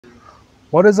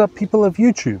What is up, people of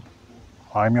YouTube?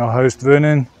 I'm your host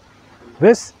Vernon.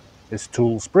 This is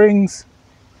Tule Springs.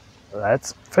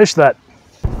 Let's fish that.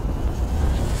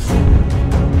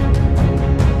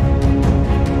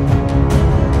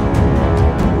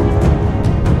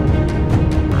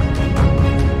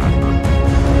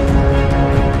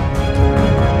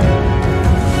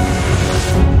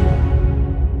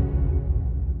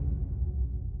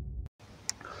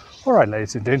 Alright,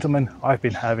 ladies and gentlemen, I've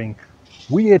been having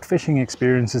weird fishing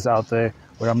experiences out there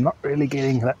where I'm not really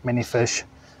getting that many fish,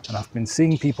 and I've been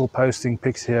seeing people posting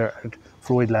pics here at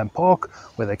Floyd Lamb Park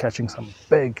where they're catching some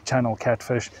big channel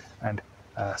catfish and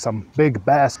some big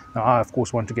bass. Now I of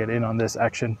course want to get in on this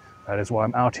action. That is why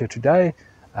I'm out here today.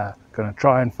 Gonna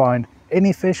try and find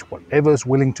any fish, whatever's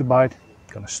willing to bite.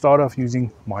 Gonna start off using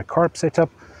my carp setup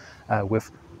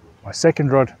with my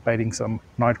second rod baiting some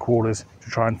night crawlers to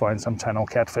try and find some channel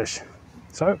catfish.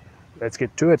 So let's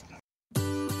get to it.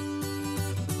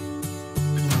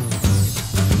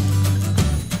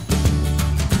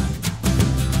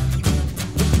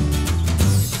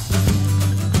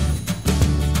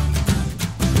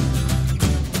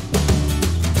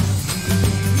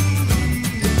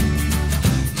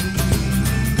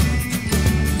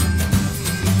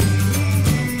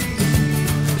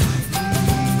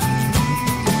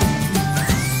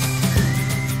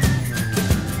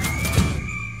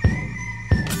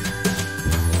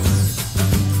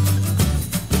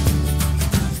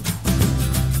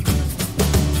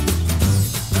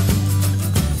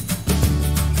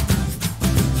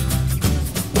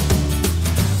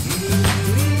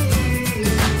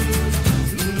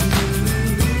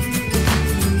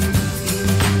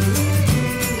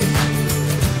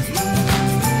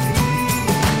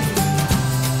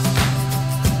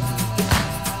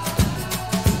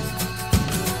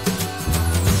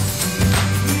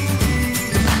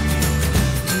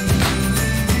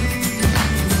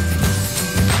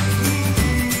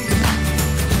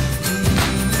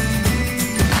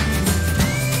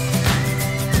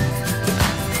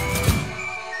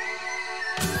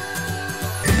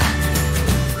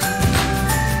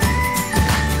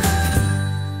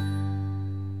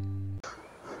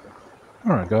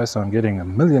 Alright guys, so I'm getting a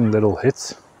million little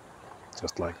hits,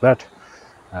 just like that.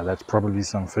 That's probably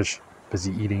some fish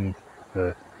busy eating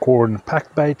the corn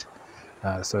packed bait,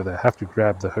 so they have to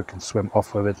grab the hook and swim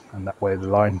off with it, and that way the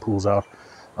line pulls out.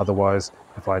 Otherwise,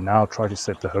 if I now try to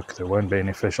set the hook, there won't be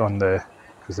any fish on there,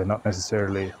 because they're not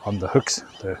necessarily on the hooks,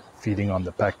 they're feeding on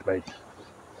the packed bait.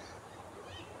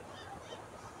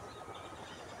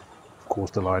 Of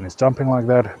course the line is jumping like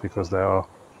that because they're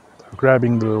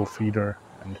grabbing the little feeder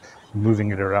and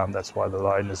moving it around. That's why the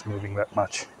line is moving that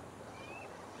much.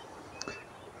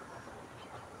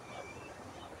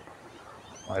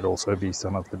 Might also be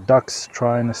some of the ducks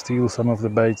trying to steal some of the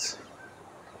baits.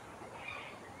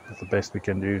 But the best we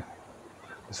can do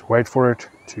is wait for it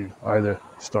to either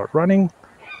start running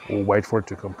or wait for it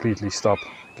to completely stop,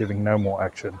 giving no more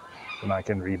action, then I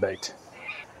can rebait.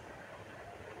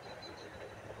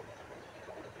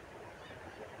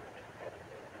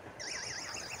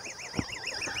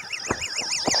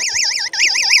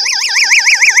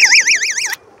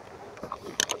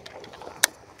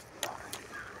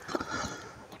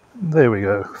 There we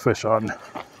go, fish on.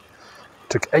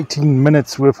 Took 18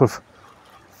 minutes worth of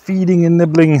feeding and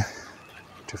nibbling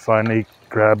to finally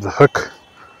grab the hook.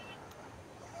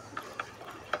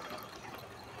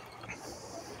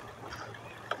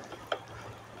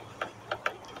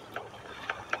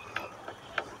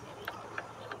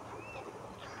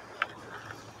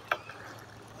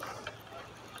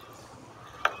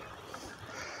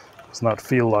 Does not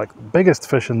feel like the biggest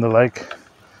fish in the lake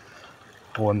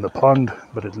or in the pond,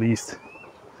 but at least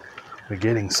we're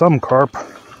getting some carp.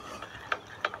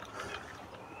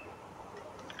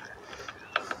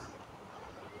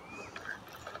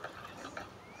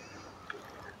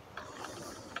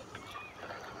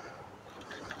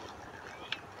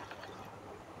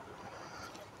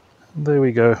 There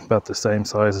we go, about the same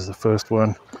size as the first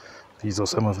one. These are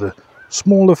some of the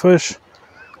smaller fish,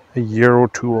 a year or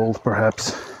two old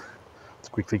perhaps. Let's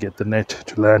quickly get the net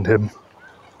to land him.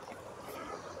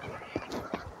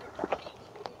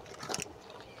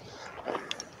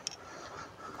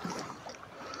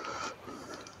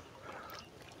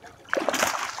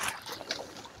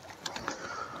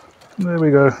 There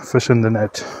we go, fish in the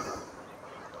net.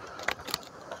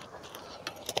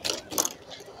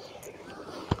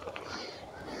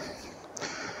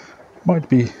 Might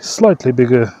be slightly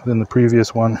bigger than the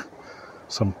previous one.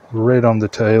 Some red on the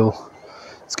tail.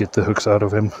 Let's get the hooks out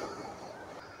of him.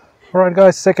 Alright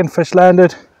guys, second fish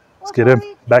landed. Let's get him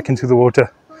back into the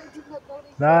water.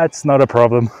 That's not a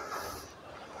problem.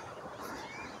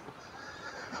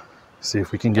 See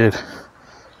if we can get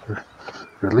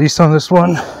release on this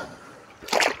one.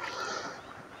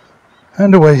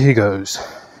 And away he goes.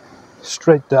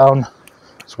 Straight down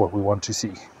is what we want to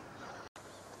see.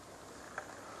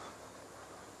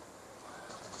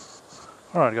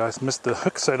 Alright guys, missed the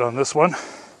hook set on this one.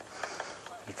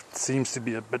 It seems to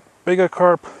be a bit bigger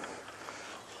carp.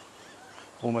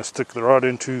 Almost took the rod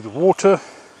into the water.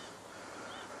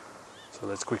 So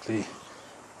let's quickly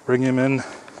bring him in.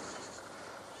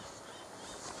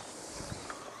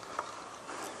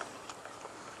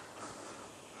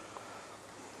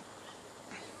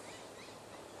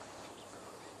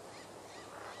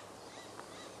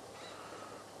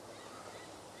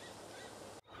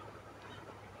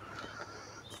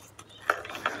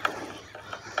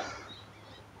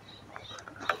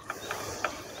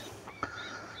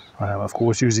 I am of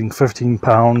course using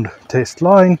 15-pound test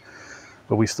line,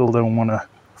 but we still don't want to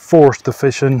force the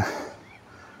fish in.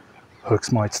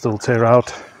 Hooks might still tear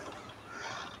out,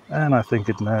 and I think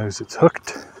it knows it's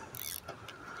hooked.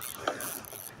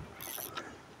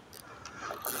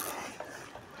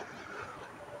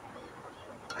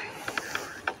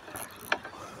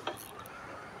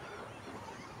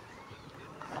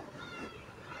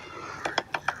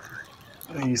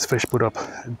 These fish put up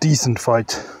a decent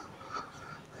fight.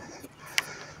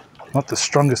 Not the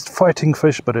strongest fighting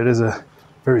fish, but it is a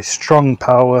very strong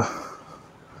power.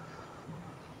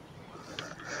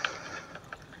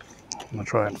 I'm gonna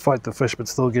try and fight the fish, but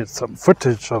still get some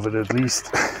footage of it at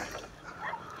least.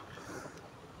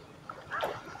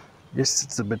 Yes,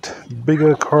 it's a bit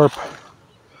bigger carp.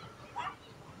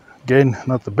 Again,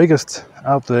 not the biggest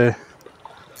out there,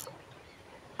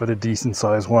 but a decent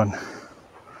size one.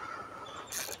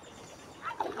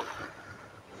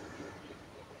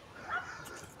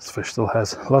 Fish still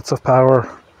has lots of power.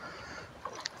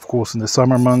 Of course, in the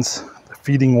summer months, they're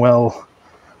feeding well,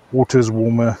 water is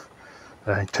warmer,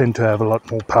 they tend to have a lot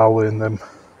more power in them.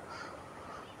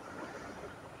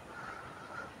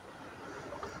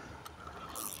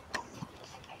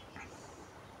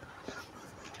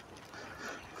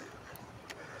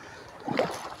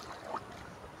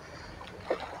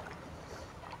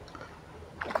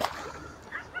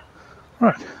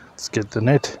 Right, let's get the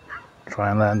net,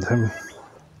 try and land him.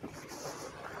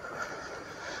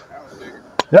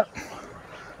 Yeah,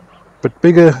 but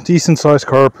bigger, decent sized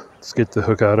carp. Let's get the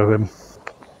hook out of him.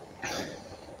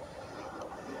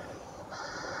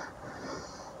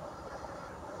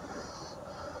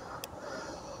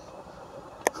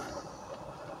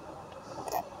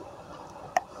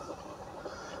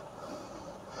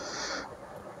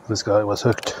 This guy was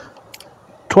hooked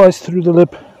twice through the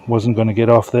lip, wasn't going to get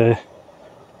off there.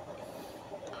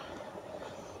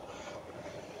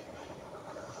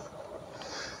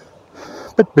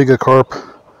 Bit bigger carp,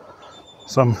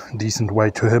 some decent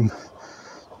weight to him.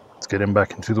 Let's get him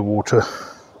back into the water.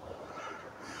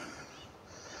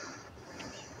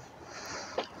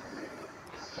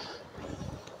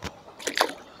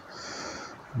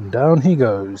 And down he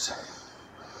goes,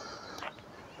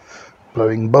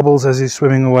 blowing bubbles as he's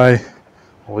swimming away.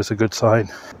 Always a good sign.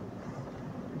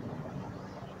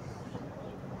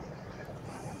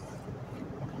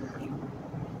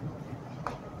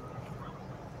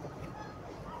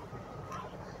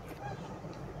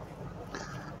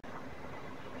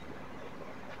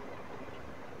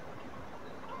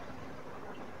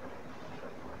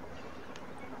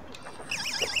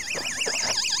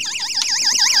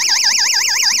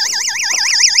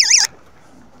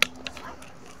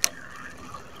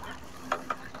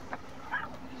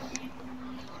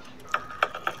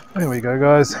 There we go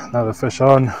guys, another fish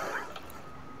on.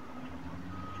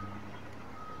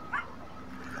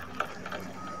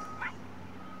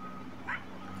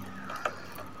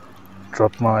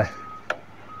 Drop my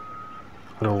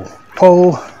little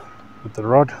pole with the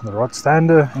rod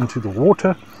stander into the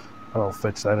water. I'll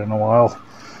fetch that in a while.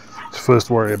 Let's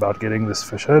first worry about getting this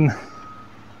fish in.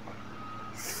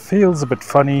 Feels a bit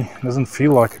funny, doesn't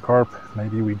feel like a carp.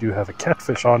 Maybe we do have a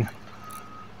catfish on.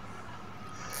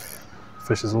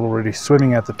 Fish is already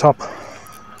swimming at the top.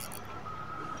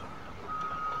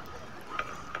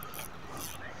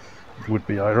 It would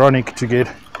be ironic to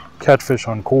get catfish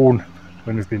on corn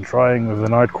when we've been trying with the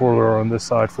night crawler on this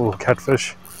side full of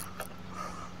catfish.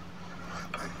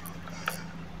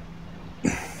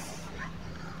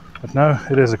 But no,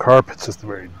 it is a carp. It's just a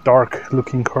very dark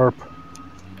looking carp.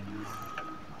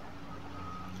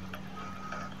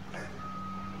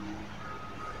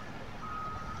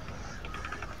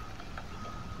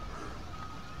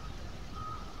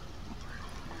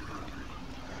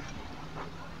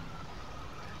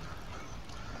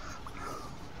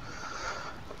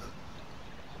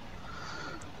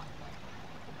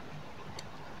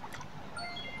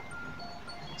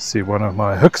 See, one of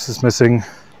my hooks is missing,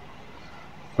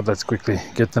 but let's quickly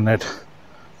get the net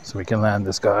so we can land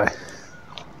this guy.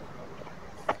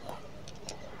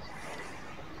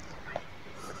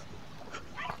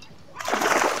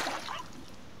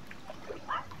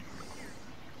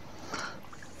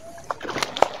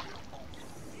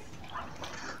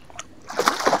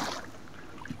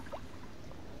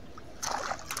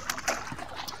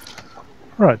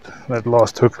 Right, that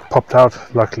last hook popped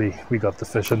out. Luckily we got the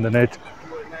fish in the net.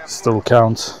 Still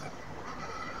counts.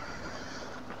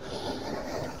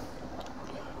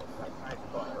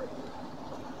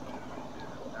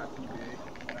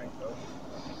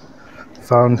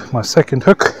 Found my second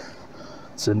hook.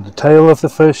 It's in the tail of the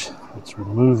fish. Let's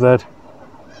remove that.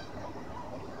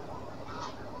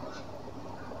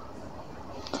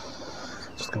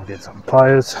 Just gonna get some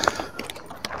pliers.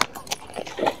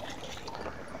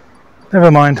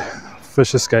 Never mind,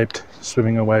 fish escaped,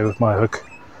 swimming away with my hook.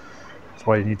 That's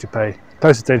why you need to pay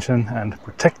close attention and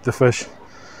protect the fish,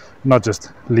 not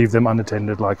just leave them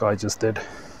unattended like I just did.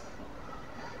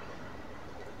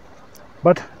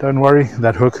 But don't worry,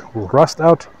 that hook will rust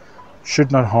out,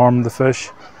 should not harm the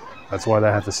fish. That's why they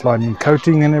have the slimy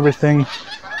coating and everything.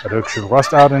 That hook should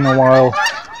rust out in a while,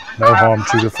 no harm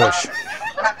to the fish.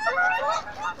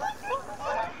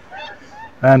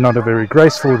 And not a very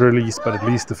graceful release, but at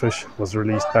least the fish was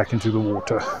released back into the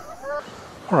water.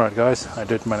 Alright guys, I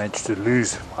did manage to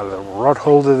lose my little rod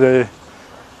holder there.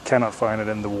 Cannot find it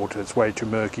in the water, it's way too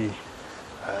murky.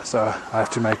 So I have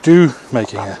to make do,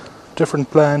 making a different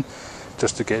plan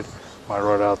just to get my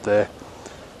rod out there.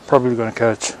 Probably going to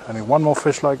catch only one more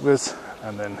fish like this,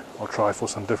 and then I'll try for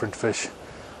some different fish.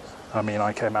 I mean,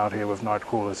 I came out here with night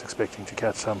crawlers expecting to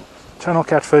catch some channel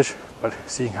catfish, but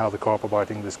seeing how the carp are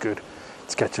biting this good,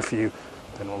 let's catch a few,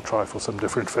 then we'll try for some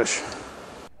different fish.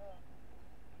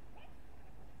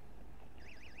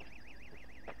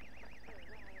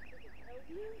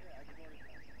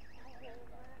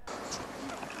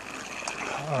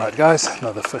 Alright guys,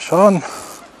 another fish on.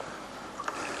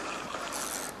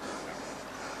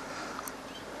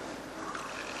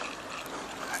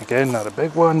 Again, not a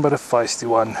big one, but a feisty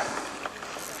one.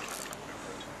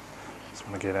 Just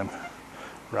want to get him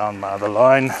around my other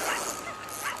line.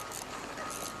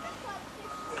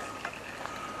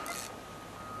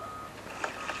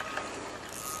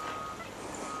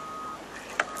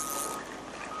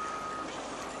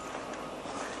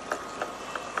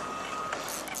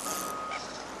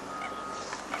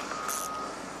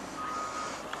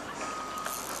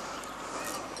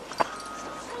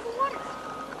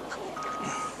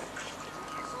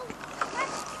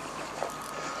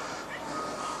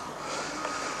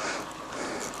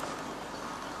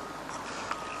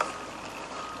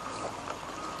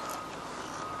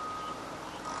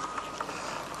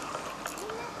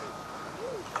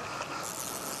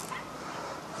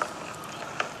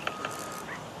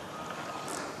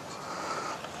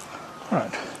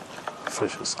 Right,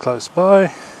 fish is close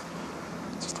by.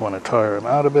 Just want to tire him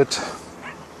out a bit.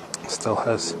 Still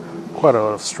has quite a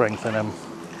lot of strength in him.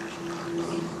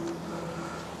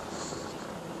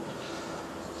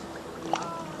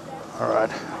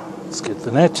 Alright, let's get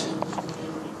the net.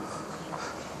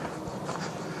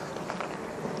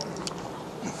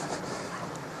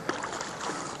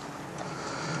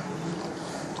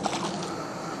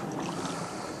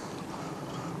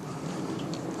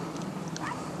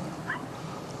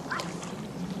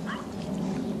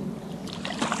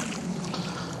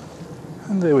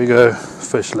 And there we go,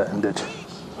 fish landed.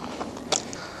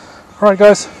 Alright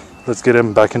guys, let's get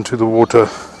him back into the water.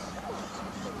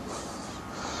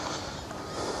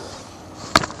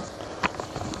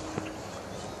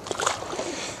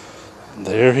 And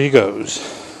there he goes.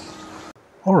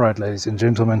 Alright ladies and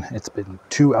gentlemen, it's been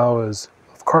 2 hours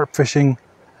of carp fishing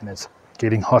and it's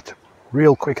getting hot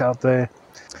real quick out there,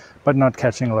 but not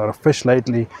catching a lot of fish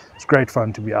lately. It's great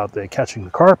fun to be out there catching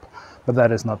the carp, but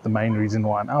that is not the main reason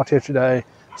why I'm out here today.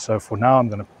 So for now I'm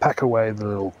going to pack away the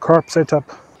little carp setup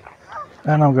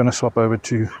and I'm going to swap over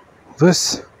to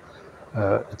this.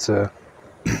 This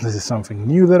is something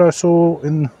new that I saw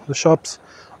in the shops.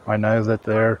 I know that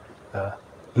their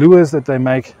lures that they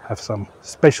make have some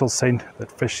special scent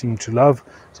that fish seem to love,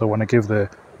 so I want to give the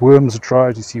worms a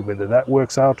try to see whether that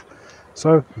works out.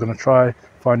 So I'm going to try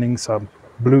finding some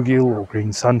bluegill or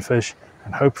green sunfish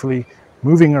and hopefully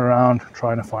moving around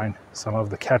trying to find some of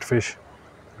the catfish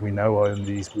we know are in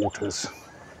these waters.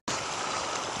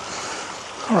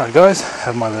 Alright guys,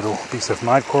 have my little piece of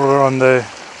night crawler on there,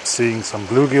 seeing some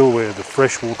bluegill where the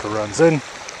fresh water runs in.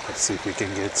 Let's see if we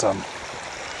can get some.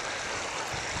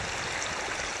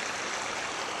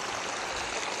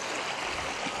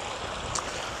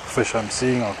 Fish I'm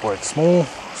seeing are quite small,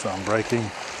 So I'm breaking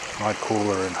night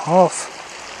crawler in half.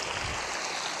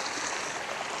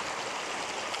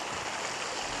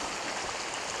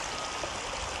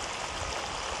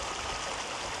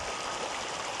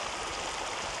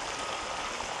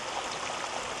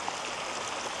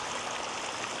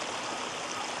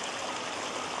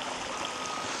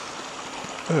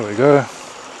 There we go.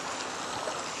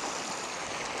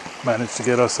 Managed to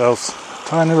get ourselves a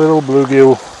tiny little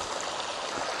bluegill.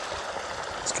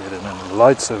 Let's get him in the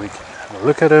light so we can have a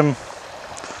look at him.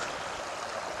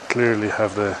 Clearly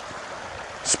have the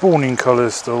spawning color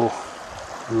still,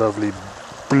 lovely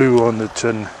blue on the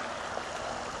chin.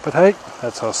 But hey,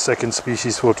 that's our second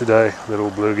species for today, little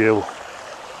bluegill.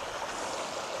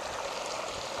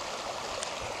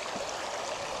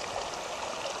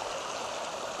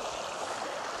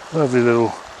 Lovely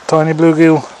little tiny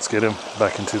bluegill. Let's get him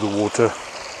back into the water.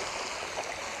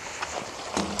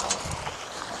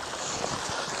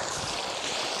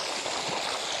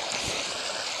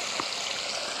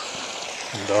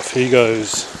 And off he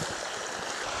goes.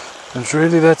 It's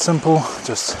really that simple,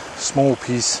 just a small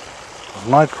piece of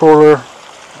night crawler.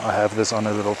 I have this on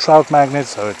a little trout magnet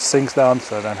so it sinks down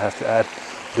so I don't have to add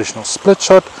additional split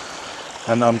shot.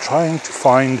 And I'm trying to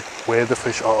find where the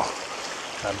fish are.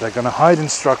 And they're going to hide in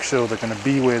structure, or they're going to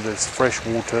be where there's fresh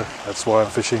water. That's why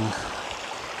I'm fishing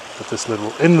at this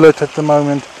little inlet at the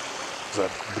moment, because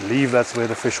I believe that's where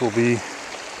the fish will be.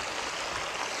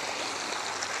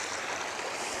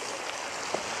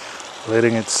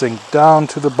 Letting it sink down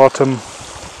to the bottom.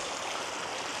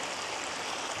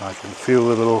 I can feel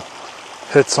the little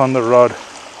hits on the rod.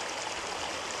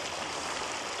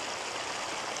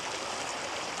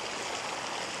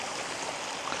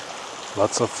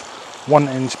 Lots of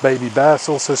 1-inch baby bass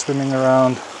also swimming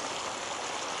around.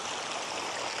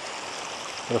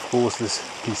 But of course this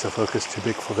piece of hook is too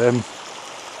big for them.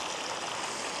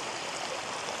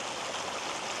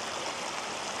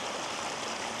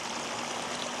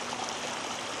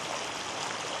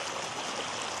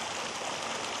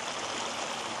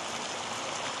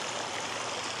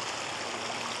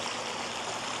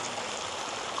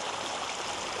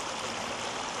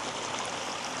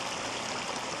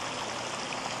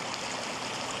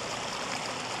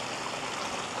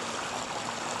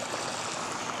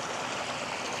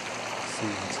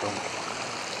 Some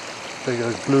big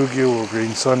bluegill or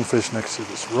green sunfish next to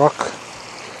this rock.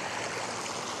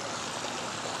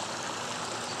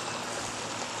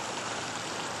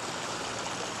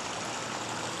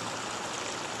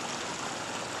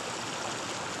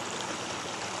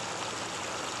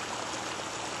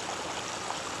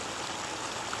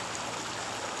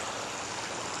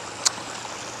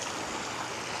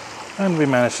 And we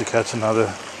managed to catch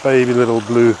another baby little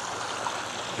blue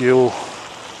gill.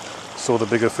 Saw the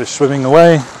bigger fish swimming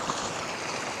away,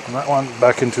 and that one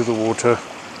back into the water.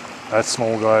 That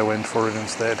small guy went for it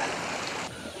instead.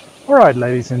 Alright,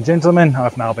 ladies and gentlemen,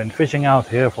 I've now been fishing out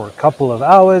here for a couple of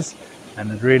hours,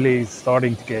 and it really is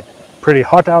starting to get pretty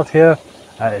hot out here.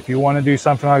 If you want to do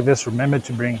something like this, remember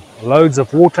to bring loads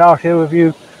of water out here with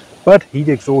you. But heat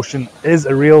exhaustion is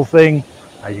a real thing.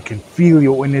 You can feel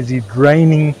your energy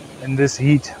draining in this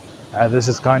heat. This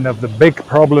is kind of the big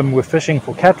problem with fishing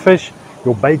for catfish.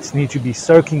 Your baits need to be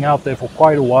soaking out there for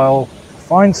quite a while to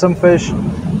find some fish,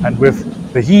 and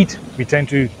with the heat we tend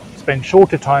to spend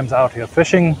shorter times out here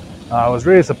fishing. I was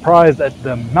really surprised at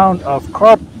the amount of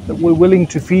carp that we're willing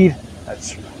to feed.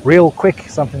 That's real quick,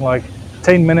 something like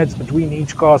 10 minutes between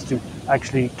each cast to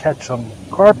actually catch some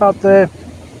carp out there.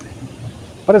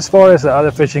 But as far as the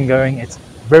other fishing going, it's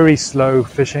very slow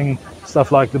fishing.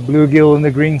 Stuff like the bluegill and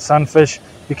the green sunfish,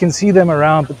 you can see them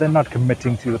around, but they're not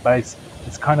committing to the baits.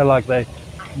 It's kind of like they're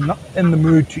not in the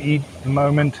mood to eat at the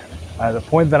moment. The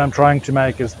point that I'm trying to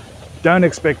make is don't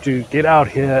expect to get out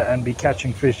here and be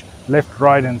catching fish left,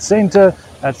 right and center.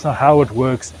 That's not how it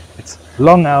works. It's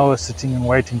long hours sitting and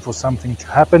waiting for something to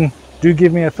happen. Do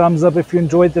give me a thumbs up if you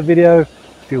enjoyed the video.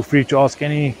 Feel free to ask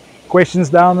any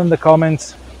questions down in the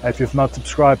comments. If you've not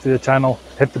subscribed to the channel,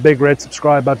 hit the big red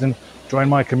subscribe button, join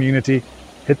my community,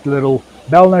 hit the little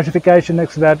bell notification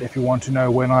next to that if you want to know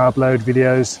when I upload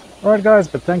videos. Alright guys,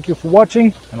 but thank you for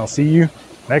watching, and I'll see you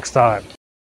next time.